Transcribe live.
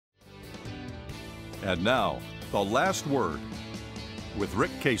And now, the last word with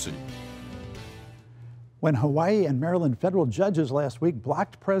Rick Casey. When Hawaii and Maryland federal judges last week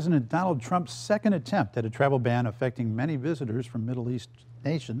blocked President Donald Trump's second attempt at a travel ban affecting many visitors from Middle East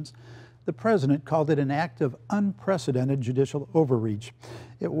nations, the president called it an act of unprecedented judicial overreach.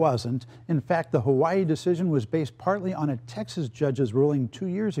 It wasn't. In fact, the Hawaii decision was based partly on a Texas judge's ruling 2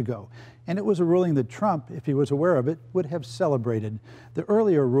 years ago, and it was a ruling that Trump, if he was aware of it, would have celebrated. The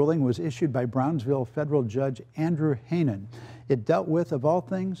earlier ruling was issued by Brownsville federal judge Andrew Hanen. It dealt with, of all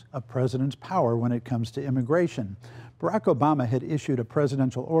things, a president's power when it comes to immigration. Barack Obama had issued a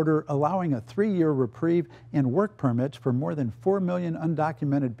presidential order allowing a 3-year reprieve in work permits for more than 4 million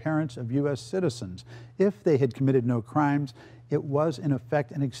undocumented parents of U.S. citizens. If they had committed no crimes, it was in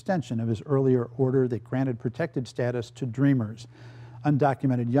effect an extension of his earlier order that granted protected status to dreamers,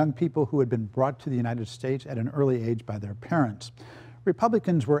 undocumented young people who had been brought to the United States at an early age by their parents.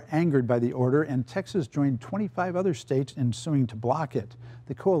 Republicans were angered by the order, and Texas joined 25 other states in suing to block it.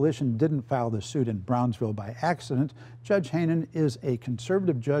 The coalition didn't file the suit in Brownsville by accident. Judge Hanen is a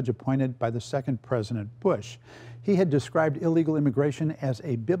conservative judge appointed by the second President Bush. He had described illegal immigration as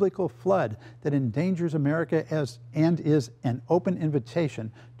a biblical flood that endangers America and is an open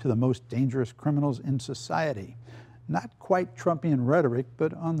invitation to the most dangerous criminals in society. Not quite Trumpian rhetoric,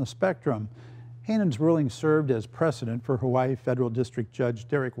 but on the spectrum. Hanen's ruling served as precedent for Hawaii Federal District Judge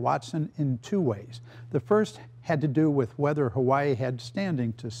Derek Watson in 2 ways. The first had to do with whether Hawaii had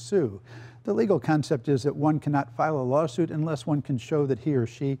standing to sue. The legal concept is that one cannot file a lawsuit unless one can show that he or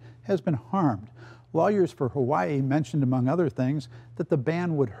she has been harmed. Lawyers for Hawaii mentioned, among other things, that the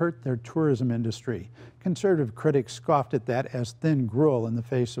ban would hurt their tourism industry. Conservative critics scoffed at that as thin gruel in the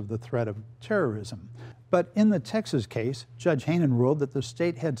face of the threat of terrorism. But in the Texas case, Judge Hanen ruled that the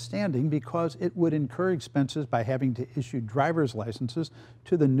state had standing because it would incur expenses by having to issue driver's licenses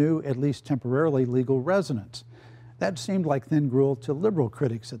to the new, at least temporarily, legal residents. That seemed like thin gruel to liberal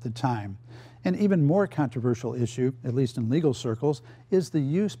critics at the time. An even more controversial issue, at least in legal circles, is the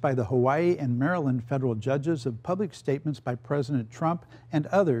use by the Hawaii and Maryland federal judges of public statements by President Trump and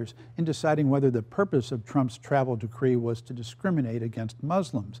others in deciding whether the purpose of Trump's travel decree was to discriminate against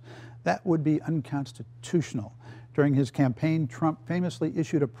Muslims. That would be unconstitutional. During his campaign, Trump famously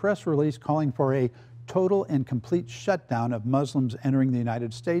issued a press release calling for a total and complete shutdown of Muslims entering the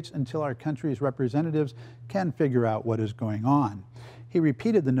United States until our country's representatives can figure out what is going on. He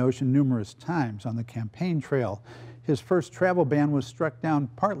repeated the notion numerous times on the campaign trail. His first travel ban was struck down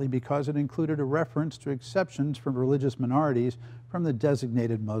partly because it included a reference to exceptions for religious minorities from the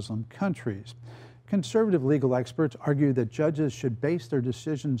designated Muslim countries. Conservative legal experts argue that judges should base their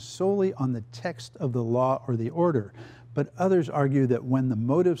decisions solely on the text of the law or the order, but others argue that when the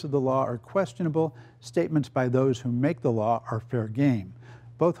motives of the law are questionable, statements by those who make the law are fair game.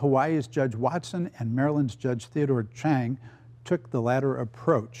 Both Hawaii's Judge Watson and Maryland's Judge Theodore Chang took the latter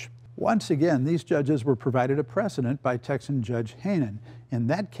approach. Once again, these judges were provided a precedent by Texan Judge Hanen. In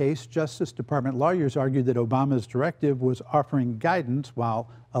that case, Justice Department lawyers argued that Obama's directive was offering guidance while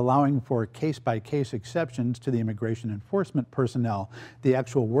allowing for case-by-case exceptions to the immigration enforcement personnel. The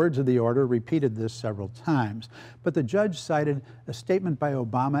actual words of the order repeated this several times. But the judge cited a statement by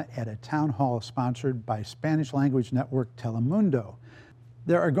Obama at a town hall sponsored by Spanish-language network Telemundo.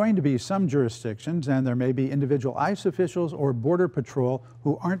 There are going to be some jurisdictions, and there may be individual ICE officials or Border Patrol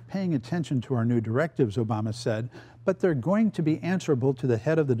who aren't paying attention to our new directives, Obama said, but they're going to be answerable to the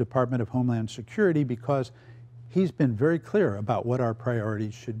head of the Department of Homeland Security because he's been very clear about what our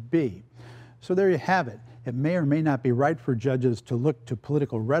priorities should be. So there you have it. It may or may not be right for judges to look to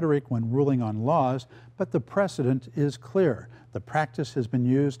political rhetoric when ruling on laws, but the precedent is clear. The practice has been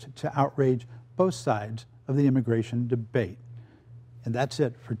used to outrage both sides of the immigration debate. And that's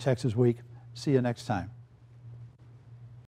it for Texas Week. See you next time.